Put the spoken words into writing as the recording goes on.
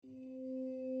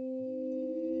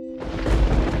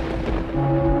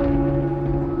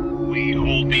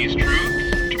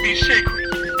absolutely sacred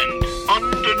and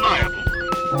undeniable.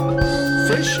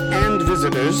 Fish and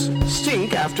visitors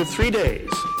stink after 3 days.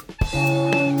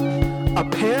 A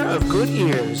pair of good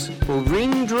ears will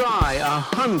wring dry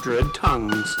 100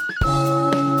 tongues.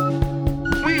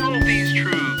 We hold these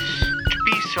truths to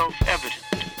be self-evident.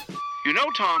 You know,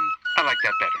 Tom, I like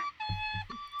that better.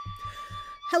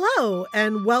 Hello,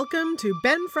 and welcome to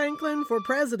Ben Franklin for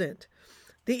President,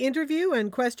 the interview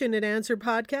and question and answer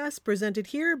podcast presented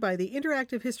here by the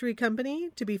Interactive History Company,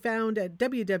 to be found at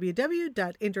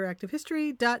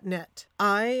www.interactivehistory.net.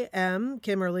 I am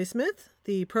Kimberly Smith,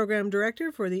 the program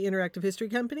director for the Interactive History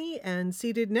Company, and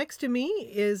seated next to me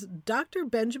is Dr.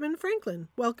 Benjamin Franklin.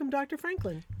 Welcome, Dr.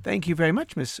 Franklin. Thank you very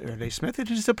much, Miss Early Smith. It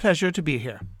is a pleasure to be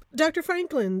here. Dr.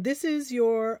 Franklin, this is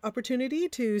your opportunity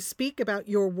to speak about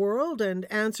your world and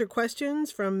answer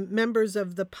questions from members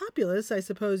of the populace, I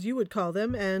suppose you would call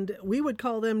them, and we would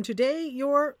call them today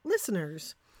your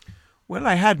listeners. Well,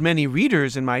 I had many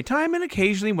readers in my time, and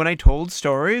occasionally when I told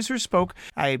stories or spoke,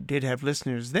 I did have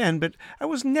listeners then, but I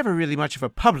was never really much of a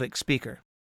public speaker.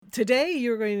 Today,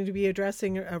 you're going to be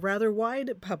addressing a rather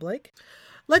wide public.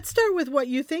 Let's start with what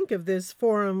you think of this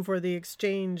forum for the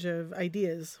exchange of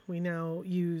ideas we now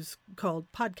use called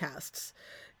podcasts.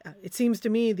 It seems to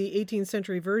me the 18th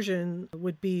century version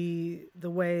would be the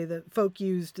way that folk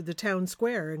used the town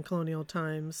square in colonial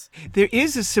times. There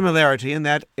is a similarity in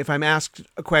that if I'm asked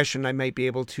a question, I might be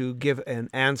able to give an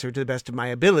answer to the best of my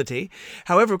ability.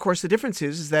 However, of course, the difference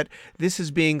is that this is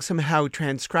being somehow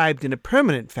transcribed in a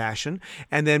permanent fashion,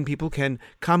 and then people can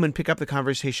come and pick up the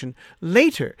conversation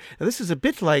later. Now, this is a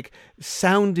bit like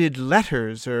sounded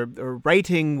letters or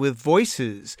writing with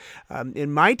voices.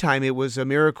 In my time, it was a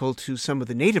miracle to some of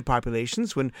the native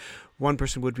populations when one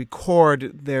person would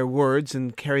record their words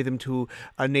and carry them to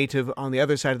a native on the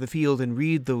other side of the field and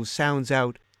read those sounds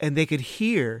out, and they could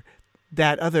hear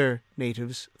that other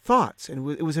native's thoughts. And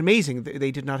it was amazing.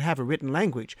 They did not have a written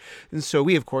language. And so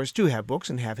we, of course, do have books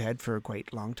and have had for quite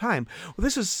a long time. Well,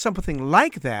 this is something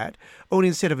like that, only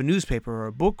instead of a newspaper or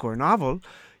a book or a novel,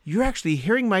 you're actually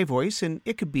hearing my voice, and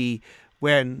it could be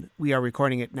when we are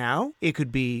recording it now. It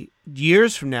could be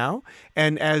years from now.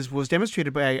 And as was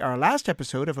demonstrated by our last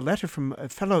episode of a letter from a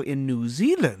fellow in New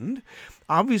Zealand,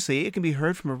 obviously it can be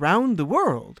heard from around the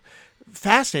world.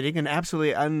 Fascinating and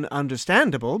absolutely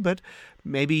understandable, but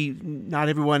maybe not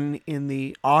everyone in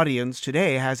the audience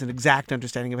today has an exact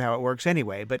understanding of how it works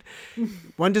anyway. But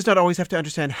one does not always have to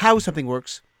understand how something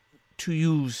works to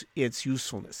use its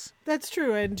usefulness. That's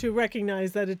true, and to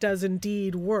recognize that it does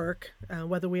indeed work,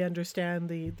 whether we understand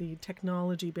the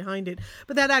technology behind it.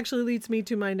 But that actually leads me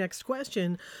to my next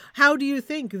question. How do you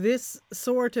think this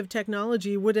sort of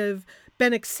technology would have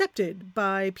been accepted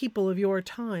by people of your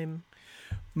time?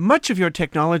 Much of your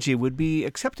technology would be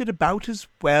accepted about as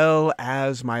well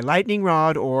as my lightning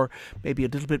rod, or maybe a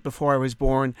little bit before I was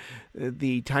born,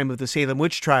 the time of the Salem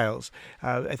witch trials.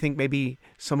 I think maybe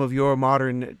some of your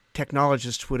modern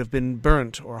technologists would have been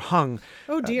burnt or hung.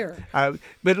 Oh, dear.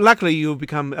 But luckily, you've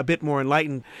become a bit more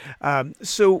enlightened.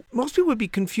 So most people would be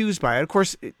confused by it. Of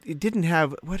course, it didn't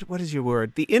have, what is your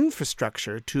word? The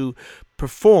infrastructure to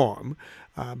perform.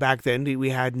 Back then, we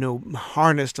had no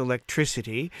harnessed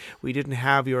electricity. We didn't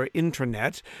have your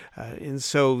intranet. And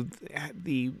so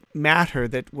the matter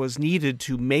that was needed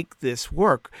to make this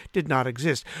work did not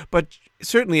exist. But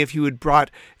certainly if you had brought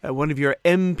one of your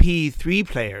MP3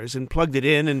 players and plugged it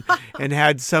in and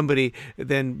had somebody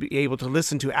then be able to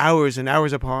listen to hours and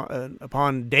hours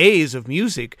upon days of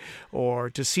music, or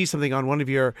to see something on one of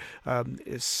your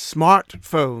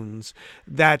smartphones,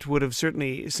 that would have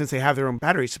certainly, since they have their own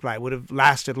battery supply, would have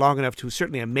lasted long enough to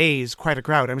certainly amaze quite a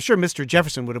crowd. I'm sure Mr.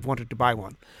 Jefferson would have wanted to buy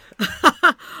one.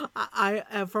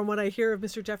 From what I hear of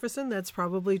Mr. Jefferson, that's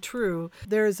probably true.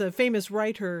 There's a famous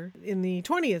writer in the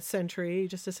 20th century,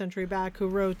 just a century back, who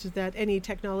wrote that any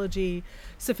technology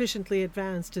sufficiently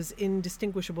advanced is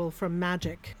indistinguishable from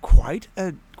magic. Quite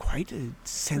a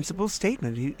sensible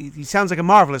statement. He sounds like a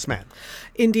marvelous man.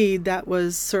 Indeed, that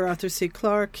was Sir Arthur C.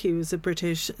 Clarke. He was a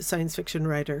British science fiction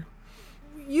writer.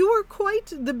 You were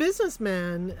quite the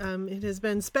businessman. It has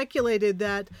been speculated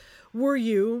that were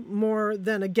you more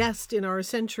than a guest in our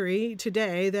century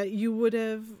today, that you would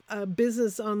have a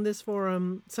business on this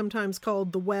forum, sometimes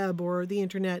called the web or the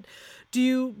internet. Do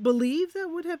you believe that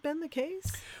would have been the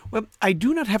case? Well, I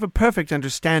do not have a perfect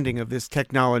understanding of this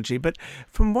technology, but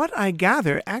from what I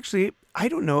gather, actually, I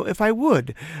don't know if I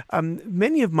would.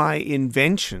 Many of my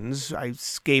inventions I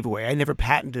gave away. I never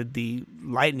patented the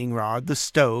lightning rod, the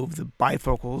stove, the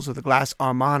bifocals, or the glass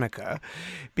harmonica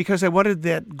because I wanted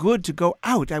that good to go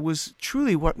out. I was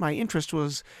truly what my interest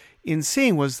was in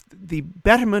seeing was the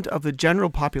betterment of the general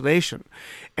population.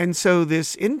 And so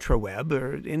this intraweb,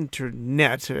 or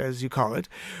internet, as you call it,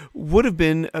 would have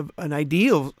been an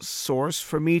ideal source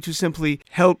for me to simply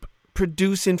help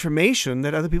produce information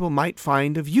that other people might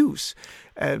find of use.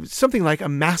 Something like a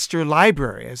master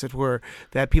library, as it were,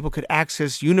 that people could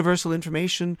access universal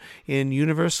information in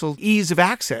universal ease of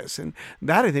access. And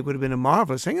that, I think, would have been a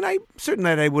marvelous thing. And I'm certain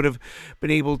that I would have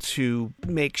been able to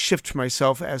make shift for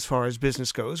myself as far as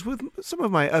business goes with some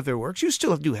of my other works. You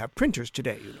still do have printers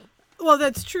today, you know. Well,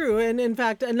 that's true. And in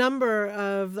fact, a number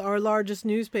of our largest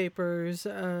newspapers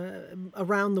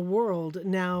around the world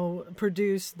now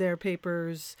produce their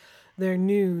papers, their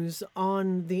news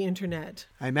on the internet.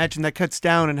 I imagine that cuts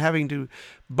down on having to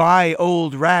buy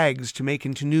old rags to make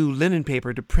into new linen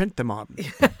paper to print them on.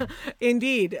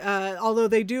 Indeed. Although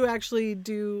they do actually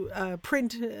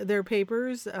print their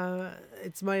papers,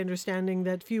 it's my understanding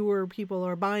that fewer people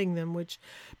are buying them, which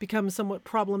becomes somewhat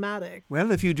problematic.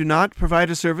 Well, if you do not provide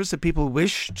a service that people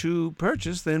wish to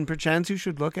purchase, then perchance you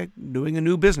should look at doing a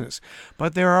new business.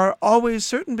 But there are always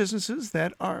certain businesses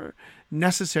that are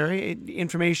necessary: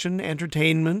 information,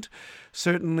 entertainment,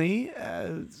 certainly,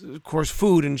 of course,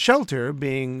 food and shelter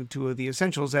being two of the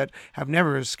essentials that have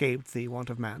never escaped the want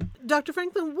of man. Dr.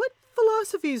 Franklin, what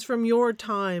philosophies from your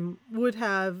time you would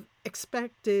have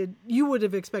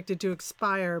expected to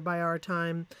expire by our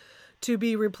time to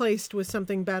be replaced with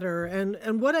something better?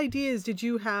 And what ideas did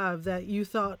you have that you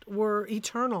thought were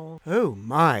eternal? Oh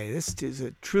my, this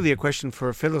is truly a question for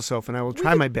a philosopher, and I will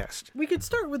try my best. We could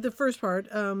start with the first part.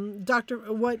 Doctor,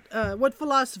 what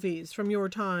philosophies from your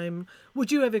time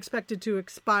would you have expected to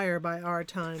expire by our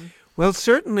time? Well,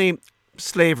 certainly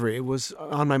slavery was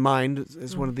on my mind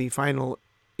as one of the final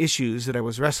issues that I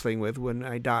was wrestling with when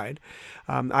I died.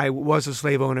 I was a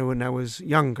slave owner when I was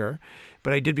younger,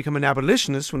 but I did become an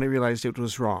abolitionist when I realized it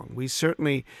was wrong. We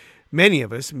certainly, many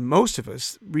of us, most of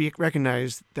us,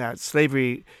 recognized that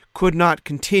slavery could not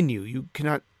continue. You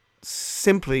cannot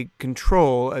simply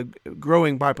control a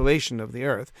growing population of the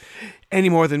earth any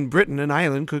more than Britain and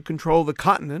Ireland could control the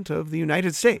continent of the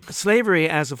United States. Slavery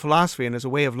as a philosophy and as a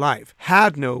way of life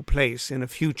had no place in a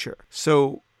future.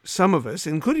 So some of us,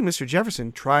 including Mr.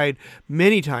 Jefferson, tried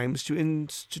many times to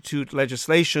institute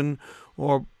legislation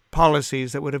or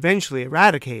policies that would eventually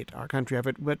eradicate our country of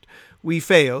it, but we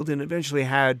failed and eventually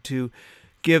had to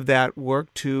give that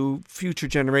work to future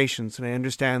generations. And I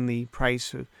understand the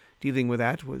price of dealing with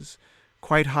that was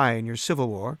quite high in your Civil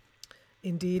War.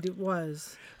 Indeed, it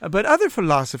was. But other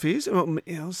philosophies,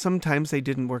 sometimes they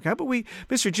didn't work out. But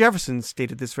Mr. Jefferson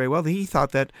stated this very well. He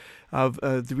thought that of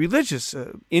the religious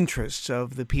interests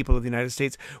of the people of the United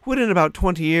States would, in about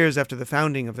 20 years after the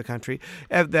founding of the country,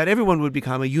 that everyone would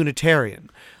become a Unitarian.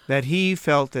 That he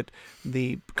felt that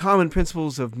the common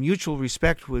principles of mutual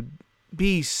respect would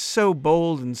be so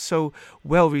bold and so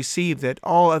well received that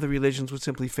all other religions would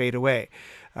simply fade away.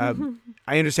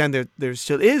 I understand that there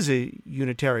still is a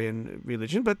Unitarian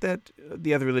religion, but that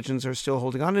the other religions are still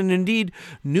holding on, and indeed,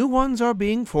 new ones are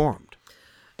being formed.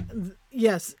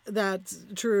 Yes, that's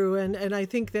true, and I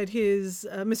think that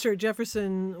Mr.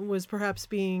 Jefferson was perhaps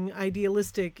being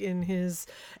idealistic in his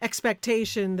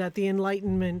expectation that the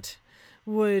Enlightenment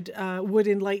would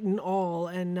enlighten all,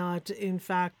 and not, in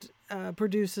fact,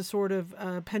 produce a sort of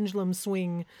pendulum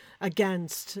swing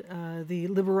against the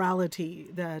liberality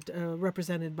that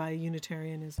represented by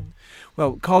Unitarianism.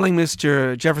 Well, calling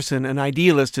Mr. Jefferson an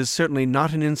idealist is certainly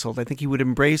not an insult. I think he would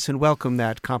embrace and welcome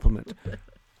that compliment.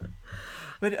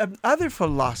 But other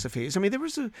philosophies, I mean, there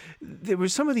were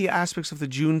some of the aspects of the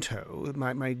Junto,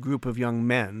 my group of young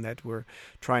men that were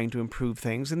trying to improve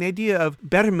things, and the idea of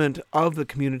betterment of the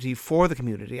community for the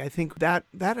community. I think that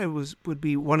would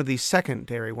be one of the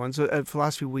secondary ones, a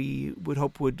philosophy we would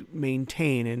hope would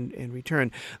maintain in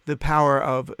return. The power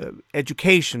of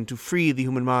education to free the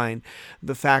human mind,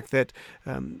 the fact that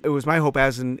it was my hope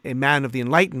as a man of the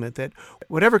Enlightenment that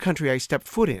whatever country I stepped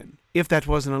foot in, if that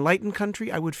was an enlightened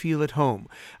country, I would feel at home.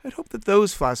 I'd hope that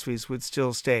those philosophies would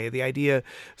still stay. The idea,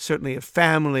 certainly, of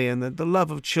family and the love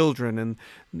of children and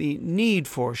the need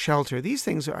for shelter. These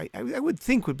things, I would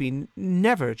think, would be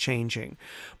never changing.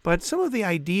 But some of the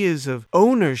ideas of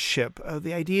ownership,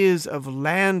 the ideas of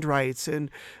land rights,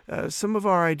 and some of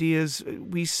our ideas,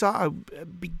 we saw a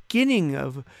beginning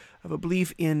of a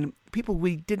belief in people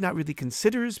we did not really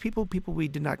consider as people we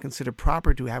did not consider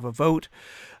proper to have a vote,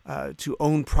 to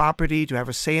own property, to have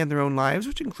a say in their own lives,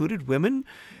 which included women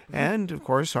and, of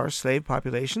course, our slave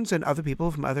populations and other people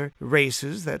from other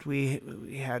races that we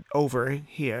had over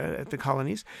here at the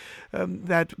colonies,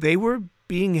 that they were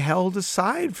being held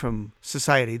aside from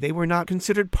society. They were not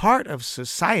considered part of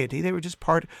society. They were just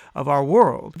part of our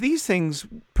world. These things,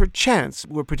 perchance,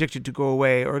 were predicted to go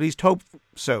away, or at least hoped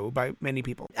so by many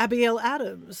people. Abigail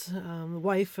Adams,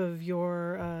 wife of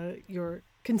your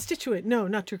constituent. No,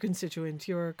 not your constituent.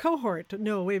 Your cohort.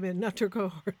 No, wait a minute, not your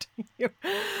cohort.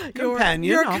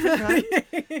 Companion.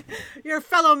 Your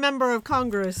fellow member of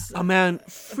Congress. A man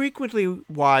frequently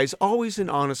wise, always an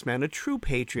honest man, a true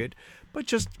patriot, but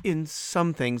just in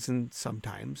some things and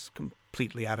sometimes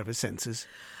completely out of his senses.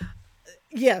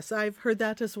 Yes, I've heard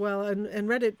that as well and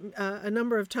read it a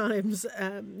number of times.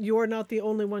 You're not the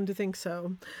only one to think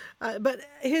so. But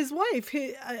his wife,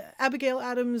 Abigail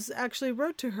Adams, actually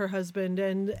wrote to her husband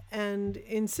and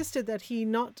insisted that he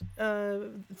not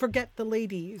forget the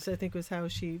ladies, I think was how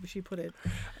she put it.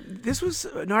 This was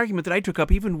an argument that I took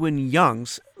up even when young,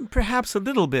 perhaps a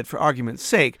little bit for argument's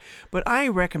sake, but I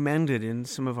recommended in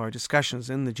some of our discussions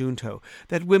in the Junto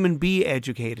that women be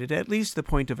educated, at least to the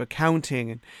point of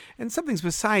accounting and some things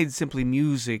besides simply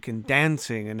music and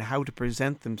dancing and how to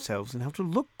present themselves and how to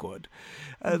look good.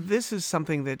 This is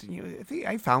something that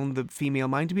I found the female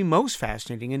mind to be most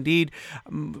fascinating. Indeed,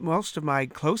 most of my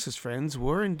closest friends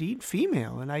were indeed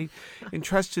female, and I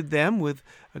entrusted them with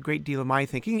a great deal of my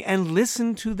thinking and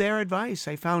listened to their advice.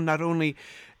 I found not only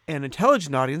an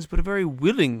intelligent audience, but a very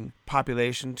willing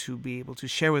population to be able to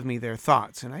share with me their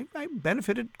thoughts, and I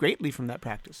benefited greatly from that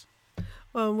practice.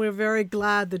 Well, we're very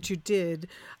glad that you did.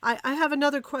 I have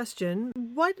another question.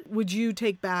 What would you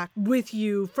take back with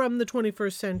you from the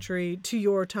 21st century to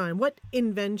your time? What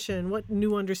invention, what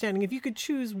new understanding, if you could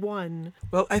choose one?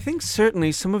 Well, I think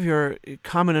certainly some of your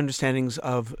common understandings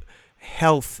of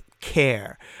health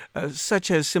care,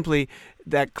 such as simply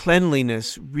that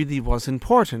cleanliness really was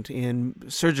important in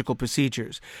surgical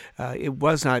procedures. It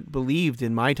was not believed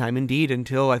in my time, indeed,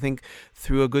 until I think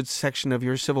through a good section of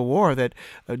your Civil War, that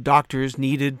doctors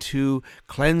needed to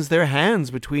cleanse their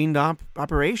hands between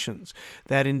operations.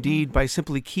 That indeed, by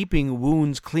simply keeping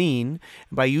wounds clean,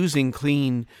 by using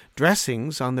clean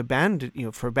dressings on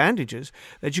the for bandages,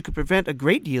 that you could prevent a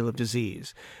great deal of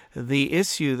disease. The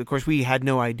issue, of course, we had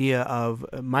no idea of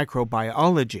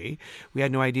microbiology. We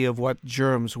had no idea of what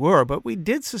germs were, but we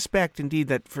did suspect, indeed,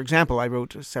 that, for example, I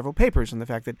wrote several papers on the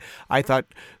fact that I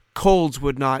thought colds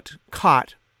would not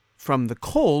caught from the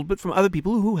cold, but from other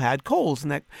people who had colds,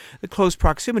 and that the close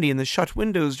proximity and the shut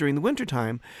windows during the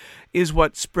wintertime is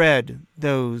what spread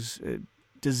those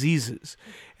diseases,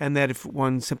 and that if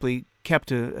one simply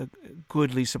kept a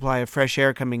goodly supply of fresh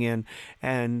air coming in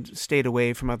and stayed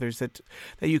away from others, that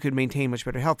you could maintain much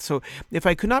better health. So if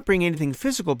I could not bring anything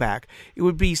physical back, it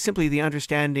would be simply the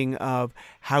understanding of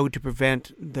how to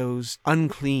prevent those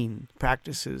unclean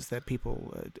practices that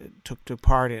people took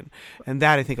part in. And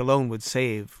that, I think, alone would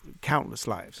save countless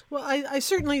lives. Well, I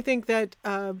certainly think that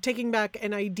taking back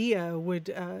an idea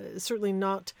would certainly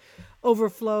not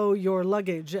overflow your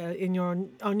luggage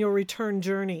on your return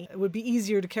journey. It would be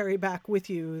easier to carry back with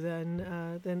you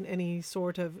than any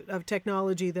sort of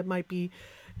technology that might be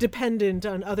dependent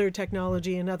on other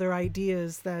technology and other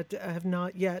ideas that had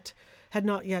not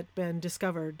yet been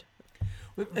discovered.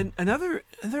 And another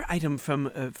item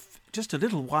from just a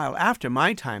little while after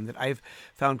my time that I've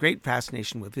found great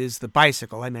fascination with is the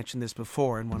bicycle. I mentioned this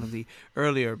before in one of the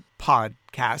earlier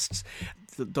podcasts.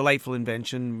 The delightful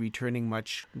invention, returning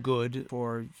much good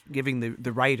for giving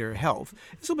the rider health.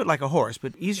 It's a little bit like a horse,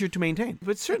 but easier to maintain.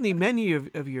 But certainly many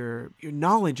of your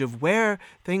knowledge of where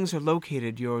things are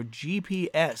located, your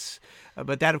GPS,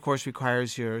 but that, of course,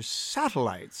 requires your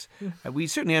satellites. We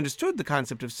certainly understood the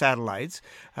concept of satellites.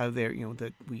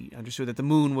 That we understood that the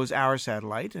moon was our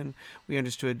satellite, and we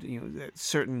understood that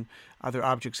certain other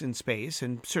objects in space,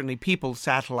 and certainly people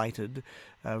satellited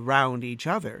around each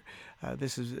other.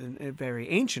 This is a very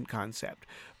ancient concept.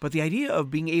 But the idea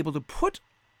of being able to put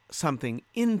something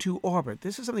into orbit,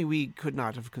 this is something we could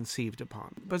not have conceived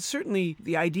upon. But certainly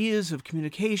the ideas of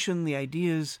communication, the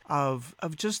ideas of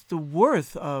just the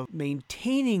worth of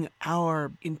maintaining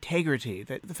our integrity,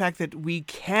 that the fact that we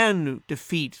can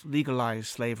defeat legalized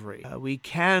slavery, we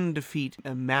can defeat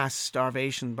mass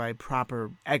starvation by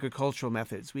proper agricultural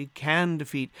methods, we can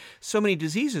defeat so many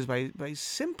diseases by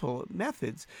simple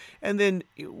methods, and then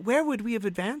where would we have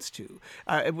advanced to?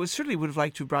 It certainly would have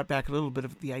liked to have brought back a little bit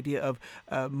of the idea of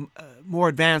more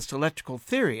advanced electrical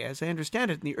theory. As I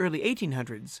understand it, in the early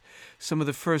 1800s, some of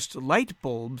the first light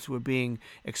bulbs were being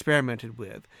experimented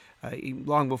with,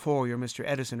 long before your Mr.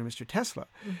 Edison or Mr. Tesla.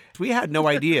 We had no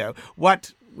idea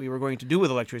what we were going to do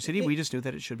with electricity. We just knew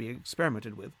that it should be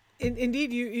experimented with.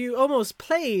 Indeed, you almost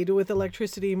played with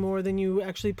electricity more than you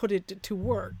actually put it to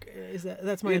work.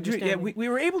 That's my understanding? Yeah, we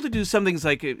were able to do some things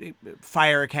like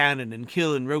fire a cannon and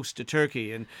kill and roast a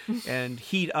turkey and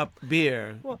heat up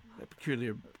beer, a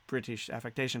peculiar British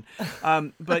affectation.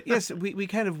 But yes, we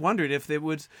kind of wondered if it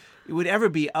would ever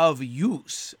be of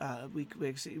use.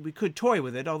 We could toy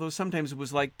with it, although sometimes it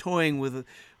was like toying with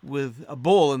a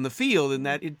bull in the field, in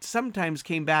that it sometimes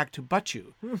came back to butt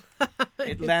you.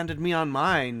 It landed me on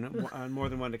mine on more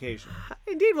than one occasion.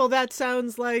 Indeed. Well, that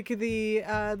sounds like the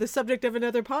subject of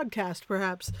another podcast,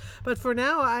 perhaps. But for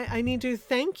now, I need to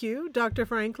thank you, Dr.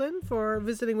 Franklin, for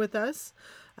visiting with us.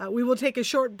 We will take a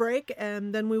short break,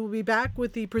 and then we will be back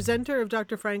with the presenter of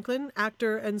Dr. Franklin,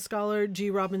 actor and scholar G.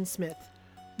 Robin Smith.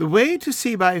 The way to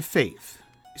see by faith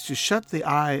is to shut the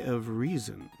eye of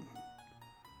reason.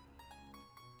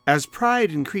 As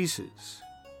pride increases,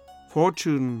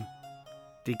 fortune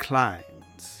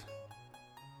declines.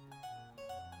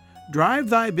 Drive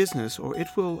thy business, or it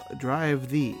will drive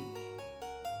thee.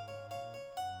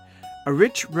 A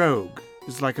rich rogue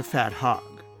is like a fat hog,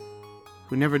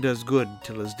 who never does good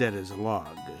till as dead as a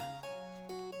log.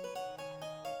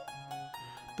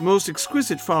 The most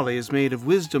exquisite folly is made of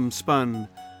wisdom spun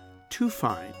too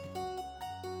fine.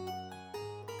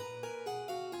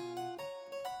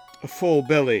 A full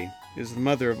belly is the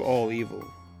mother of all evil.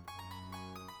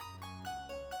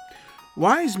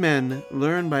 Wise men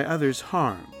learn by others'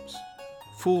 harms,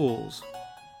 fools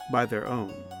by their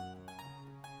own.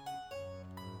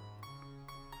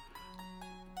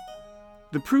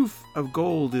 The proof of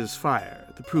gold is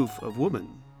fire, the proof of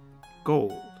woman,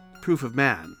 gold, the proof of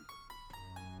man,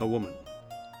 a woman.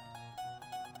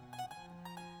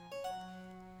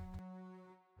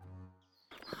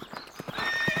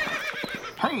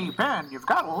 Hey, Ben, you've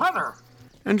got a letter.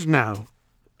 And now,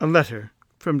 a letter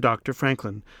from Dr.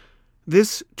 Franklin.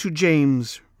 This to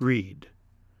James Reed,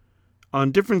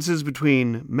 on differences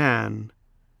between man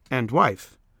and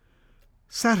wife.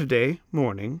 Saturday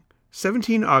morning,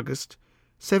 17 August,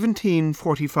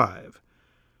 1745.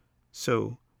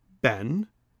 So Ben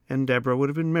and Deborah would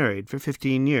have been married for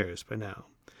 15 years by now.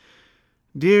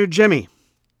 Dear Jemmy,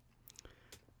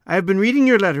 I have been reading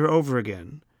your letter over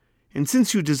again, and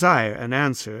since you desire an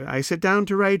answer, I sit down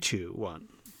to write you one.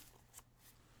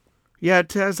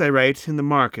 Yet, as I write in the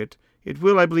market, it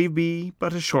will, I believe, be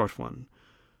but a short one,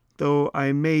 though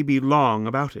I may be long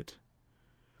about it.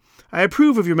 I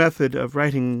approve of your method of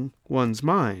writing one's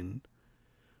mind,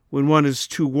 when one is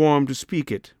too warm to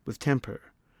speak it with temper.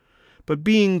 But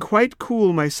being quite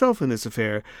cool myself in this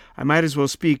affair, I might as well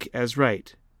speak as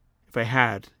write, if I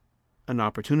had an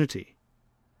opportunity.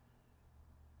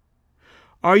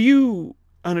 Are you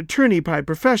an attorney by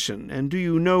profession, and do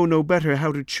you know no better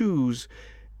how to choose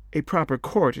a proper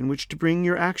court in which to bring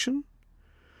your action?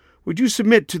 Would you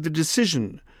submit to the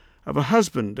decision of a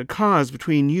husband a cause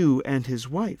between you and his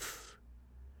wife?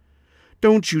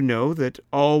 Don't you know that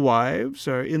all wives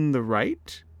are in the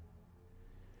right?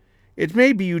 It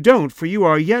may be you don't, for you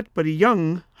are yet but a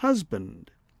young husband.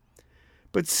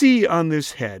 But see on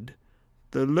this head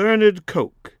the learned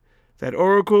Coke, that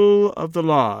oracle of the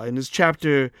law, in his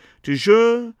chapter De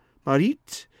Jure,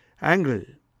 Marit, Angle.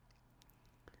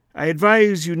 I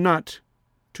advise you not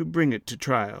to bring it to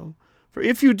trial, for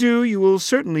if you do, you will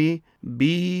certainly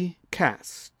be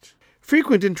cast.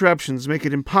 Frequent interruptions make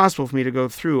it impossible for me to go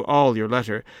through all your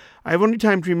letter. I have only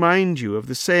time to remind you of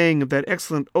the saying of that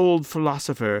excellent old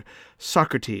philosopher,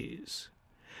 Socrates,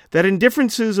 that in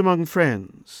differences among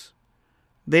friends,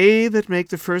 they that make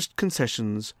the first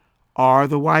concessions are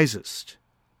the wisest.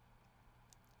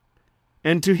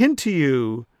 And to hint to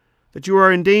you that you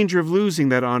are in danger of losing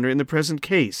that honor in the present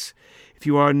case, if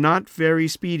you are not very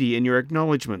speedy in your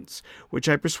acknowledgments, which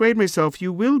I persuade myself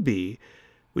you will be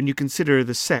when you consider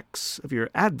the sex of your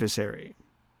adversary.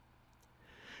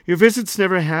 Your visits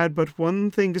never had but one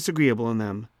thing disagreeable in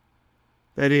them.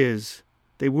 That is,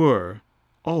 they were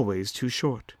always too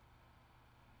short.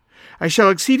 I shall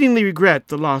exceedingly regret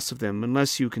the loss of them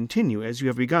unless you continue, as you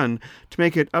have begun, to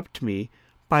make it up to me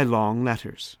by long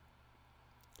letters.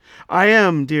 I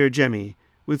am, dear Jemmy,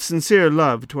 with sincere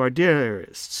love to our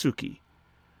dearest Suki,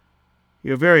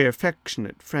 your very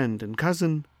affectionate friend and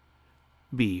cousin,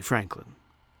 B. Franklin.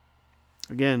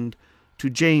 Again, to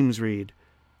James Reed,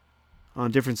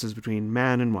 on differences between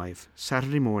man and wife,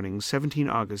 Saturday morning, 17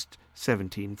 August,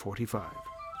 1745.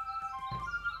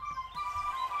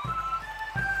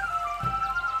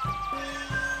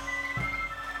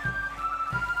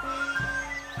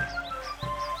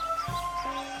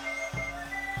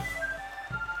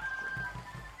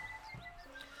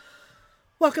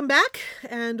 Welcome back,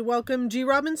 and welcome G.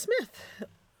 Robin Smith.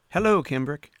 Hello,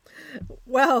 Kimbrick.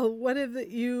 Well, what have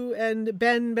you and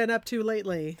Ben been up to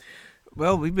lately?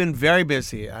 Well, we've been very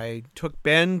busy. I took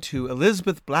Ben to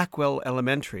Elizabeth Blackwell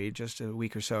Elementary just a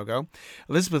week or so ago.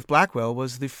 Elizabeth Blackwell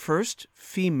was the first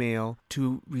female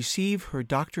to receive her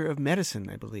Doctor of Medicine,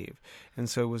 I believe. And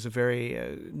so it was a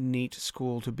very neat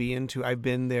school to be into. I've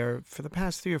been there for the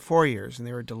past 3 or 4 years, and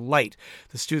they're a delight.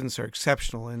 The students are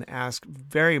exceptional and ask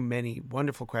very many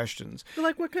wonderful questions.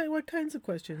 Like what kinds of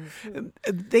questions?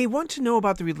 They want to know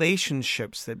about the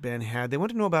relationships that Ben had. They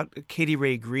want to know about Katie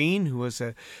Ray Green, who was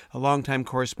a longtime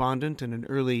correspondent and an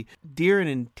early dear and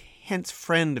intense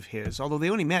friend of his, although they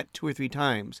only met 2 or 3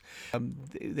 times.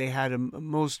 They had a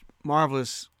most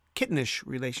marvelous kittenish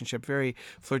relationship, very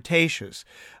flirtatious,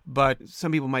 but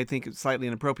some people might think it's slightly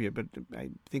inappropriate. But I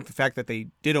think the fact that they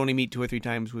did only meet 2 or 3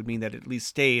 times would mean that it at least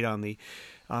stayed on the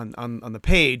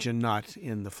page and not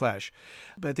in the flesh.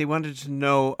 But they wanted to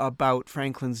know about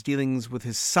Franklin's dealings with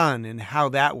his son and how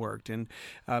that worked, and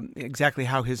exactly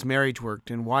how his marriage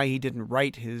worked, and why he didn't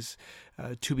write his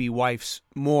to-be wives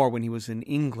more when he was in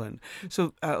England.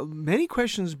 So many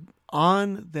questions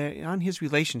on his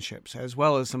relationships, as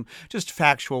well as some just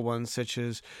factual ones, such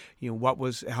as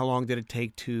how long did it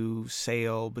take to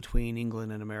sail between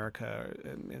England and America,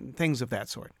 and things of that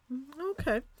sort.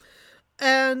 Okay.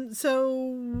 And so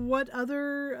what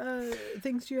other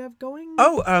things do you have going?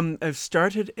 I've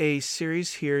started a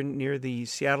series here near the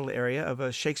Seattle area of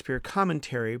a Shakespeare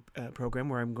commentary program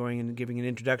where I'm going and giving an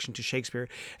introduction to Shakespeare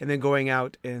and then going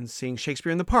out and seeing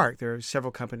Shakespeare in the Park. There are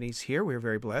several companies here. We're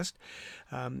very blessed.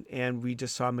 And we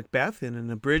just saw Macbeth in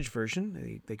an abridged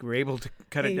version. They were able to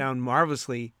cut it down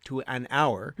marvelously to an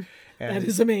hour. That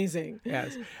is amazing.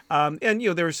 Yes. And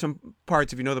there were some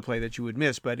parts, if you know the play, that you would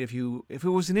miss. But if it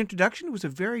was an introduction, it was a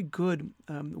very good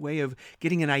way of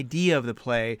getting an idea of the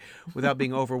play without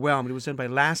being overwhelmed. It was done by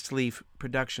Last Leaf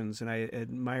Productions, and I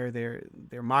admire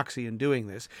their moxie in doing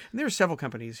this. And there are several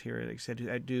companies here, like I said,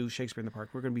 I do Shakespeare in the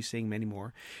Park. We're going to be seeing many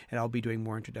more, and I'll be doing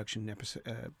more introduction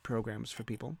programs for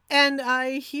people. And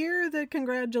I hear that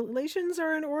congratulations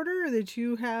are in order, that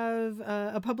you have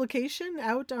a publication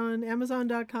out on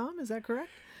Amazon.com. Is that correct?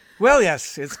 Well,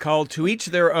 yes, it's called To Each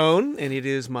Their Own, and it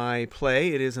is my play.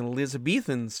 It is an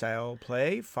Elizabethan-style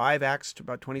play, 5 acts,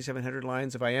 about 2,700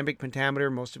 lines of iambic pentameter,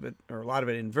 most of it, or a lot of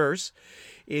it, in verse.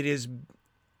 It is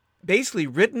basically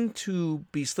written to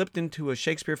be slipped into a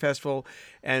Shakespeare festival,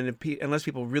 and unless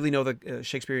people really know the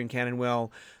Shakespearean canon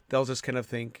well, they'll just kind of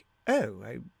think,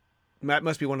 that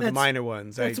must be one of the minor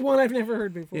ones. That's one I've never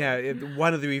heard before. Yeah,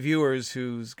 one of the reviewers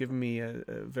who's given me a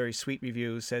very sweet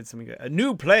review said something, a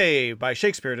new play by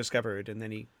Shakespeare discovered, and then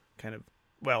he kind of,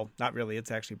 well, not really, it's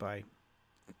actually by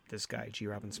this guy, G.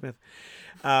 Robin Smith.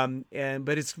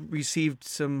 But it's received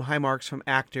some high marks from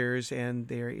actors, and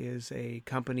there is a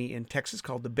company in Texas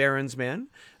called the Baron's Men,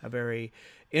 a very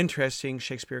interesting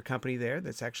Shakespeare company there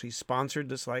that's actually sponsored,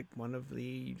 just like one of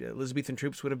the Elizabethan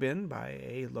troops would have been, by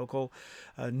a local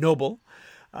noble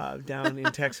down in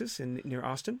Texas near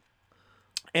Austin.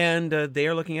 And they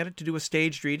are looking at it to do a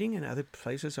staged reading, and other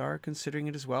places are considering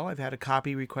it as well. I've had a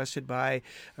copy requested by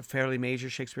a fairly major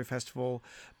Shakespeare festival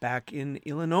back in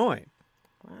Illinois.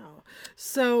 Wow.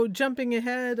 So jumping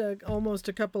ahead almost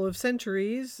a couple of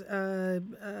centuries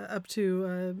up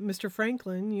to Mr.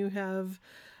 Franklin, you have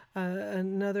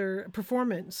another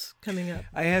performance coming up.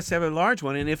 I have a large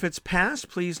one, and if it's passed,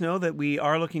 please know that we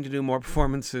are looking to do more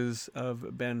performances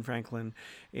of Ben Franklin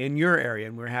in your area,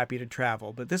 and we're happy to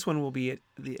travel. But this one will be at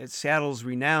Seattle's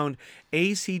renowned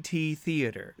ACT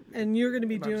Theater. And you're going to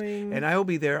be doing... And I will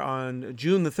be there on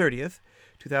June the 30th,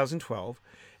 2012.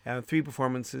 3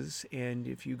 performances, and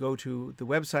if you go to the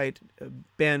website,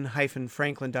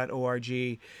 ben-franklin.org,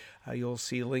 you'll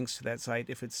see links to that site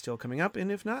if it's still coming up,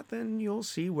 and if not, then you'll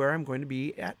see where I'm going to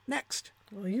be at next.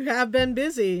 Well, you have been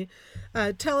busy.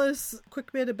 Tell us a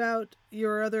quick bit about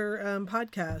your other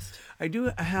podcast. I do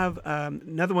have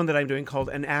another one that I'm doing called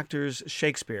An Actor's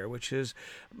Shakespeare, which is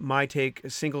my take,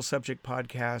 single subject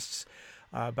podcasts,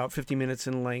 about 50 minutes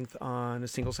in length on a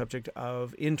single subject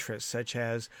of interest, such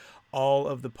as all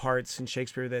of the parts in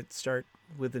Shakespeare that start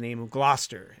with the name of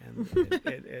Gloucester,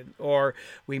 or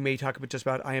we may talk about just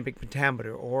about iambic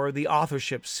pentameter, or the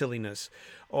authorship silliness,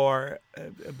 or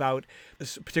about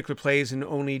particular plays and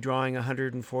only drawing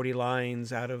 140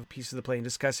 lines out of a piece of the play and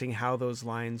discussing how those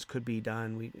lines could be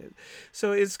done.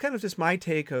 So it's kind of just my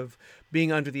take of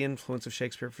being under the influence of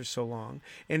Shakespeare for so long,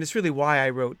 and it's really why I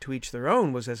wrote To Each Their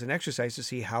Own, was as an exercise to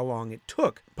see how long it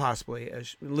took, possibly,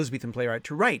 as an Elizabethan playwright,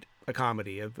 to write a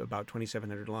comedy of about about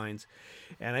 2,700 lines.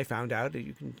 And I found out that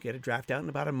you can get a draft out in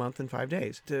about a month and 5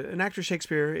 days. An Actor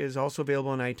Shakespeare is also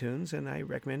available on iTunes, and I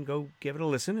recommend go give it a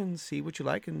listen and see what you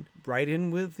like and write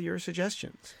in with your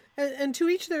suggestions. And to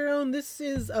each their own, this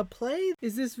is a play.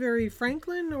 Is this very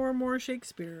Franklin or more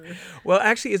Shakespeare? Well,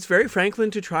 actually, it's very Franklin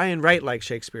to try and write like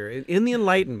Shakespeare. In the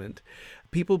Enlightenment,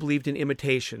 people believed in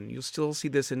imitation. You'll still see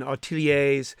this in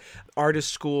ateliers,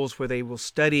 artist schools, where they will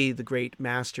study the great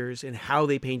masters and how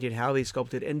they painted, how they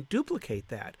sculpted, and duplicate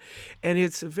that. And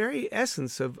it's the very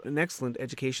essence of an excellent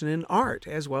education in art,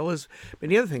 as well as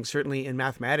many other things. Certainly in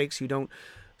mathematics, you don't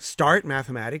start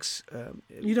mathematics.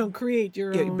 You don't create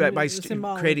your own by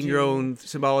symbology. Creating your own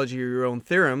symbology or your own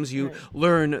theorems. You Right.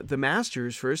 learn the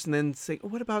masters first and then say,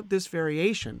 what about this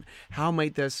variation? How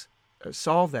might this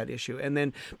solve that issue? And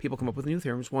then people come up with new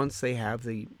theorems once they have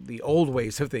the old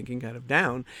ways of thinking kind of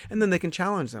down, and then they can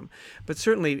challenge them. But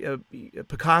certainly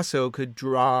Picasso could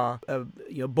draw a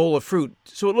bowl of fruit,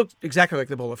 so it looked exactly like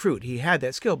the bowl of fruit. He had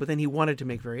that skill, but then he wanted to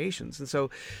make variations. And so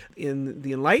in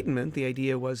the Enlightenment, the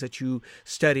idea was that you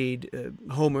studied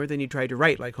Homer, then you tried to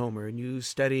write like Homer, and you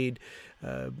studied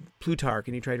Plutarch,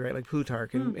 and you tried to write like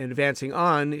Plutarch, and advancing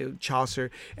on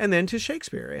Chaucer, and then to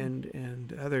Shakespeare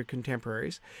and other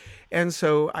contemporaries. And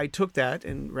so I took that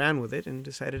and ran with it and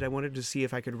decided I wanted to see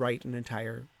if I could write an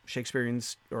entire Shakespearean,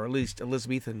 or at least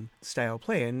Elizabethan style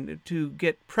play. And to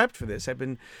get prepped for this, I've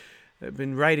been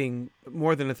writing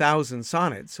more than 1,000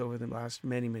 sonnets over the last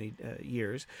many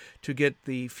years to get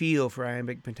the feel for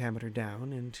iambic pentameter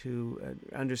down and to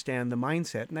understand the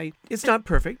mindset. And it's not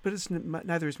perfect, but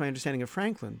neither is my understanding of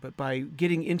Franklin. But by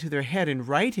getting into their head and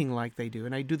writing like they do,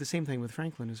 and I do the same thing with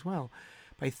Franklin as well,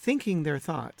 by thinking their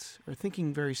thoughts, or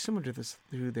thinking very similar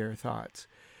to their thoughts,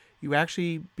 you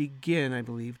actually begin, I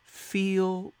believe,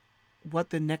 feel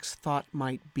what the next thought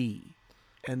might be.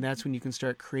 And that's when you can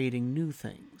start creating new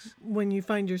things. When you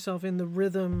find yourself in the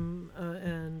rhythm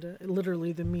and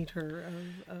literally the meter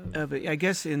of But I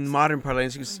guess in modern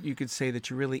parlance, you could say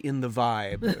that you're really in the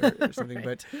vibe or something.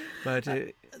 Right. But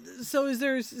So is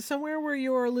there somewhere where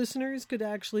your listeners could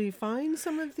actually find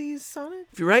some of these sonnets?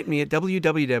 if you write me at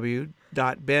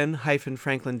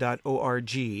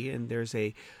www.ben-franklin.org, and there's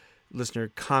a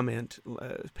listener comment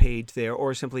page there,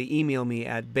 or simply email me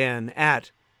at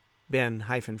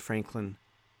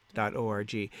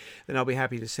ben-franklin.org, then I'll be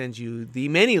happy to send you the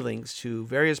many links to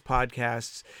various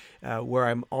podcasts where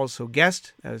I'm also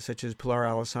guest, such as Pilar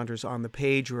Alessandra's On the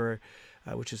Page,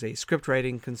 which is a script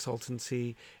writing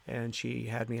consultancy, and she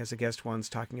had me as a guest once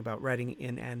talking about writing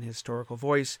in an historical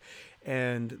voice.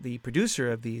 And the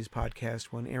producer of these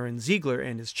podcasts, one Aaron Ziegler,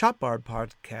 and his Chop Bar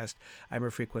podcast, I'm a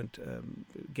frequent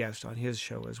guest on his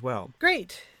show as well.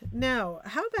 Great. Now,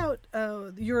 how about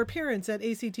your appearance at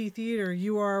ACT Theater?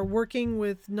 You are working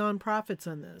with nonprofits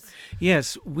on this.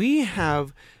 Yes, we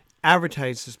have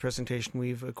advertised this presentation.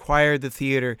 We've acquired the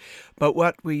theater, but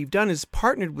what we've done is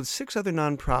partnered with 6 other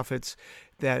nonprofits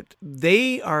that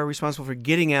they are responsible for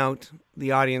getting out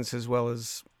the audience, as well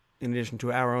as in addition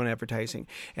to our own advertising.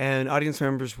 And audience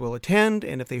members will attend,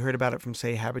 and if they heard about it from,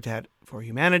 say, Habitat for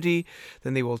Humanity,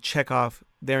 then they will check off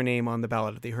their name on the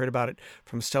ballot. If they heard about it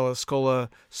from Stella Scola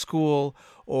School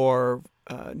or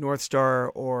North Star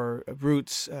or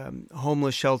Roots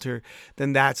Homeless Shelter,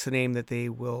 then that's the name that they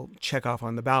will check off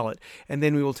on the ballot. And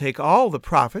then we will take all the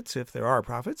profits, if there are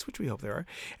profits, which we hope there are,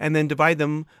 and then divide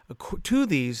them to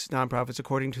these nonprofits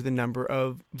according to the number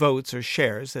of votes or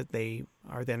shares that they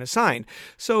are then assigned.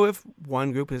 So if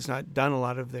one group has not done a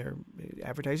lot of their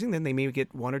advertising, then they may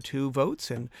get 1 or 2 votes.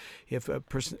 And if a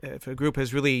group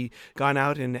has really gone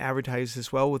out and advertised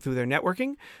this well through their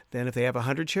networking, then if they have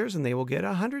 100 shares, then they will get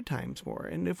 100 times more.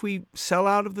 And if we sell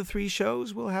out of the 3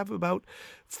 shows, we'll have about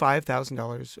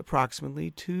 $5,000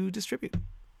 approximately to distribute.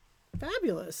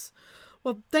 Fabulous.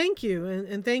 Well, thank you.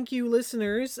 And thank you,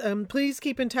 listeners. Please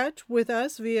keep in touch with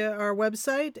us via our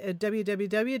website at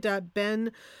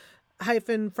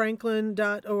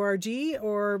www.ben-franklin.org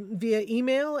or via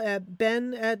email at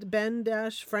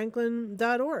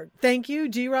ben@ben-franklin.org. Thank you,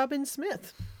 G. Robin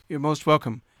Smith. You're most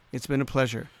welcome. It's been a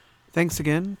pleasure. Thanks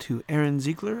again to Aaron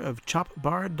Ziegler of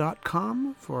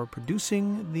ChopBar.com for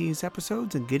producing these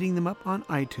episodes and getting them up on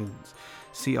iTunes.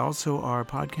 See also our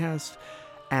podcast,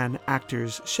 An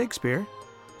Actor's Shakespeare,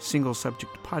 single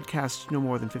subject podcast, no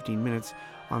more than 15 minutes,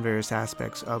 on various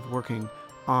aspects of working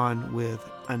on, with,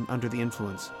 and under the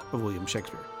influence of William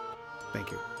Shakespeare.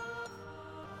 Thank you.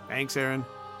 Thanks, Aaron.